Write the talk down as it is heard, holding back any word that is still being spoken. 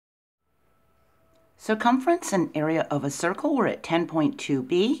Circumference and area of a circle, we're at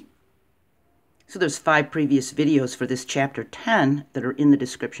 10.2b. So there's 5 previous videos for this chapter 10 that are in the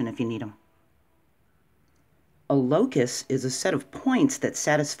description if you need them. A locus is a set of points that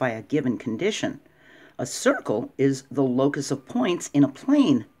satisfy a given condition. A circle is the locus of points in a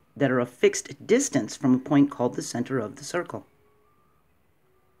plane that are a fixed distance from a point called the center of the circle.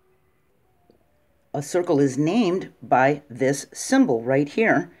 A circle is named by this symbol right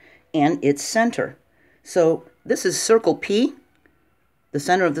here and its center. So this is circle P. The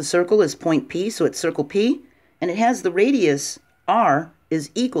center of the circle is point P, so it's circle P, and it has the radius R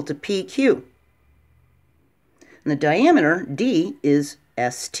is equal to PQ. And the diameter D is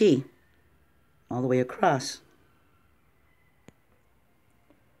ST, all the way across.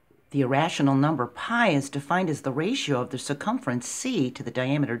 The irrational number pi is defined as the ratio of the circumference C to the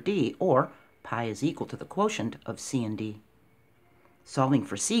diameter D, or pi is equal to the quotient of C and D. Solving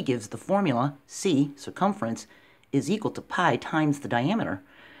for C gives the formula C, circumference, is equal to pi times the diameter.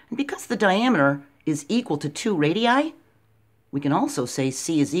 And because the diameter is equal to 2 radii, we can also say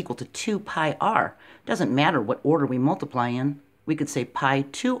C is equal to 2 pi r. Doesn't matter what order we multiply in. We could say pi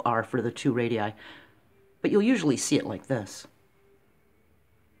 2r for the 2 radii, but you'll usually see it like this.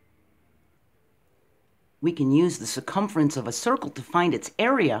 We can use the circumference of a circle to find its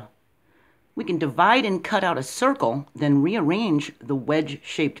area. We can divide and cut out a circle, then rearrange the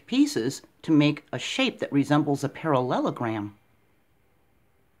wedge-shaped pieces to make a shape that resembles a parallelogram.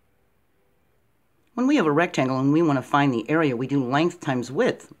 When we have a rectangle and we want to find the area, we do length times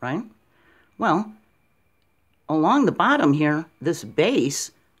width, right? Well, along the bottom here, this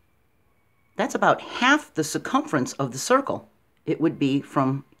base, that's about half the circumference of the circle. It would be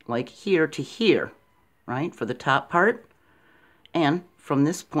from like here to here, right, for the top part, and from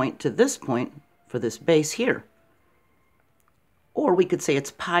this point to this point for this base here. Or we could say it's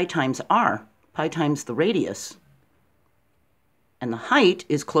pi times r, pi times the radius. And the height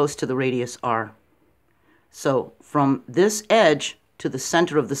is close to the radius r. So from this edge to the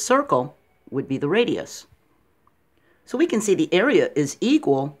center of the circle would be the radius. So we can see the area is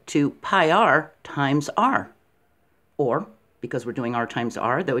equal to pi r times r. Or, because we're doing r times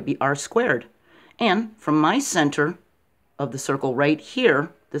r, that would be r squared. And from my center of the circle right here,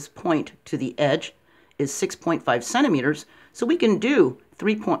 this point to the edge, is 6.5 centimeters. So we can do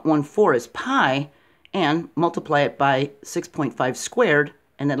 3.14 as pi and multiply it by 6.5 squared,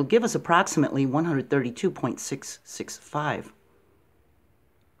 and that'll give us approximately 132.665.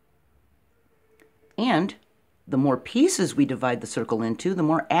 And the more pieces we divide the circle into, the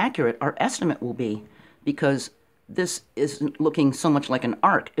more accurate our estimate will be, because this isn't looking so much like an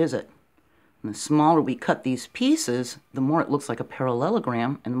arc, is it? And the smaller we cut these pieces, the more it looks like a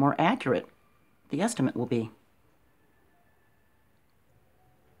parallelogram and the more accurate the estimate will be.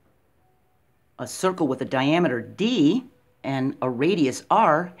 A circle with a diameter D and a radius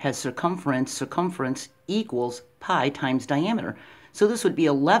R has circumference equals pi times diameter. So this would be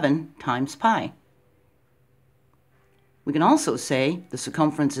 11 times pi. We can also say the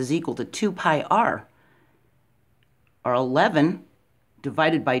circumference is equal to 2 pi r. Our 11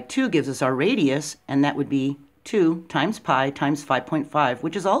 divided by 2 gives us our radius, and that would be 2 times pi times 5.5,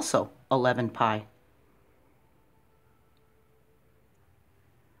 which is also 11 pi.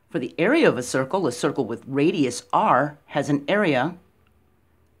 For the area of a circle with radius r has an area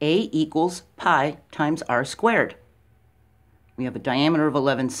A equals pi times r squared. We have a diameter of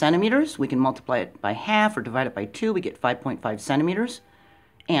 11 centimeters. We can multiply it by half or divide it by 2. We get 5.5 centimeters.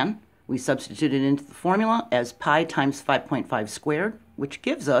 And we substitute it into the formula as pi times 5.5 squared, which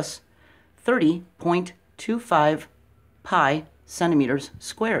gives us 30.25 pi centimeters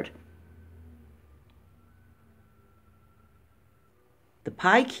squared. The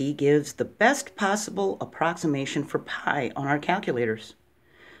pi key gives the best possible approximation for pi on our calculators.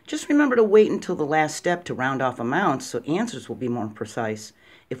 Just remember to wait until the last step to round off amounts so answers will be more precise.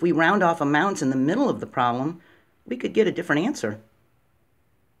 If we round off amounts in the middle of the problem, we could get a different answer.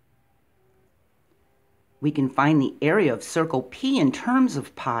 We can find the area of circle P in terms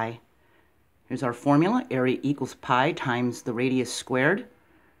of pi. Here's our formula. Area equals pi times the radius squared.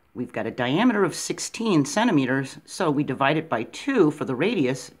 We've got a diameter of 16 centimeters, so we divide it by 2 for the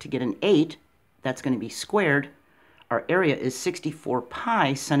radius to get an 8. That's going to be squared. Our area is 64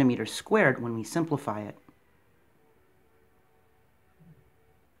 pi centimeters squared when we simplify it.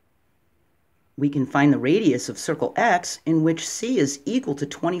 We can find the radius of circle X, in which C is equal to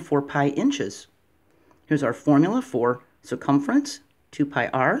 24 pi inches. Here's our formula for circumference, 2 pi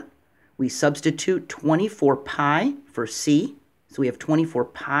r. We substitute 24 pi for C, so we have 24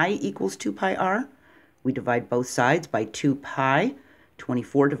 pi equals 2 pi r. We divide both sides by 2 pi.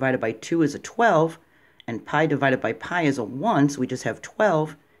 24 divided by 2 is a 12. and pi divided by pi is a 1, so we just have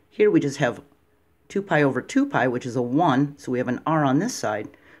 12. Here we just have 2 pi over 2 pi, which is a 1, so we have an r on this side.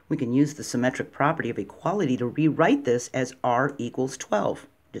 We can use the symmetric property of equality to rewrite this as r equals 12.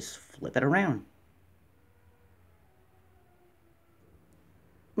 Just flip it around.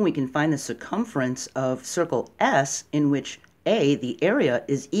 We can find the circumference of circle S, in which A, the area,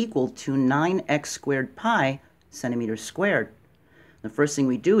 is equal to 9x squared pi centimeters squared. The first thing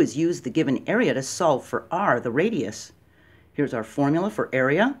we do is use the given area to solve for r, the radius. Here's our formula for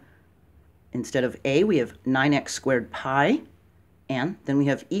area. Instead of A, we have 9x squared pi, and then we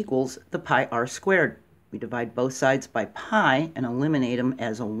have equals the pi r squared. We divide both sides by pi and eliminate them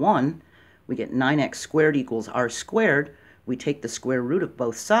as a 1. We get 9x squared equals r squared. We take the square root of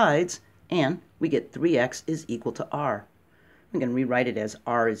both sides, and we get 3x is equal to r. We can rewrite it as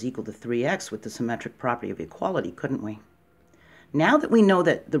r is equal to 3x with the symmetric property of equality, couldn't we? Now that we know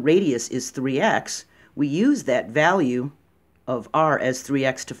that the radius is 3x, we use that value of r as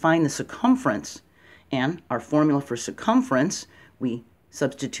 3x to find the circumference. And our formula for circumference, we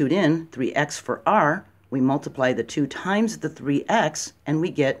substitute in 3x for r, we multiply the 2 times the 3x, and we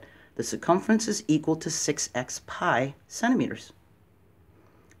get the circumference is equal to 6x pi centimeters.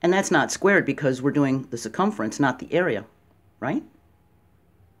 And that's not squared because we're doing the circumference, not the area, right?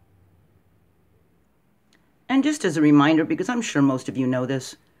 And just as a reminder, because I'm sure most of you know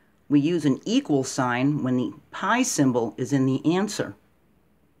this, we use an equal sign when the pi symbol is in the answer.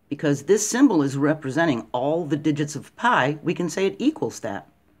 Because this symbol is representing all the digits of pi, we can say it equals that.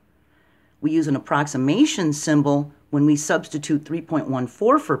 We use an approximation symbol when we substitute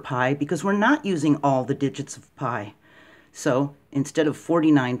 3.14 for pi because we're not using all the digits of pi. So instead of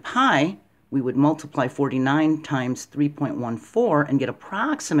 49 pi, we would multiply 49 times 3.14 and get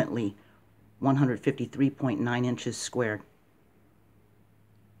approximately 153.9 inches squared.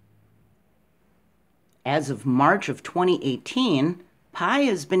 As of March of 2018, pi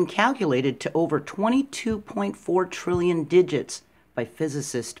has been calculated to over 22.4 trillion digits by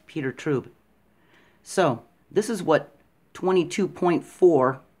physicist Peter Trube. So this is what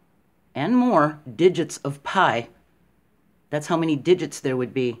 22.4 and more digits of pi, that's how many digits there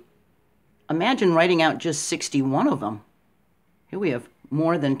would be. Imagine writing out just 61 of them. Here we have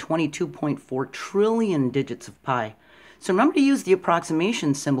more than 22.4 trillion digits of pi. So remember to use the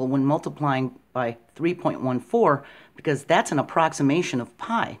approximation symbol when multiplying by 3.14 because that's an approximation of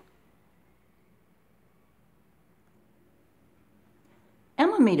pi.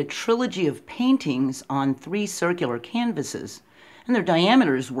 Emma made a trilogy of paintings on 3 circular canvases, and their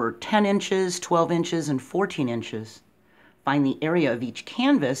diameters were 10 inches, 12 inches, and 14 inches. Find the area of each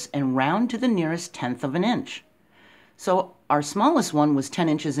canvas and round to the nearest tenth of an inch. So our smallest one was 10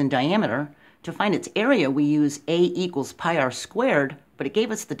 inches in diameter. To find its area, we use A equals pi r squared, but it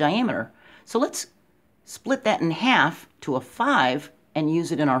gave us the diameter. So let's split that in half to a 5 and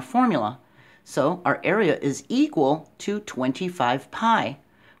use it in our formula. So our area is equal to 25 pi.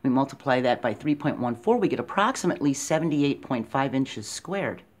 We multiply that by 3.14, we get approximately 78.5 inches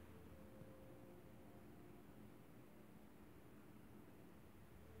squared.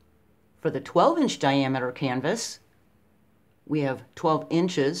 For the 12-inch diameter canvas, we have 12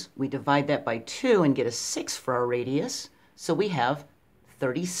 inches. We divide that by 2 and get a 6 for our radius. So we have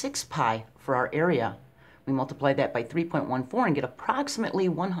 36 pi for our area. We multiply that by 3.14 and get approximately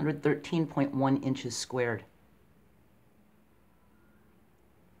 113.1 inches squared.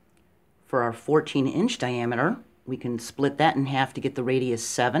 For our 14-inch diameter, we can split that in half to get the radius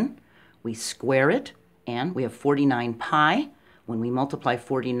 7. We square it, and we have 49 pi. When we multiply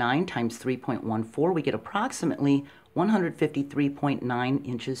 49 times 3.14, we get approximately 153.9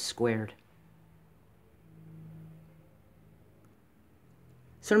 inches squared.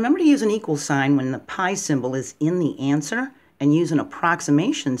 So remember to use an equal sign when the pi symbol is in the answer, and use an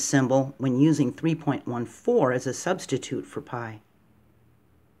approximation symbol when using 3.14 as a substitute for pi.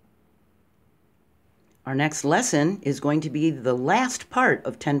 Our next lesson is going to be the last part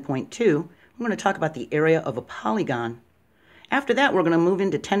of 10.2. We're going to talk about the area of a polygon. After that, we're going to move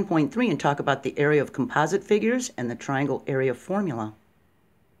into 10.3 and talk about the area of composite figures and the triangle area formula.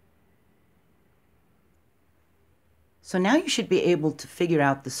 So now you should be able to figure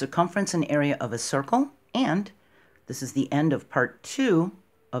out the circumference and area of a circle, and this is the end of part 2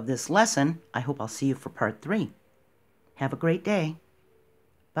 of this lesson. I hope I'll see you for part 3. Have a great day.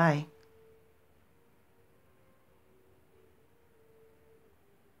 Bye.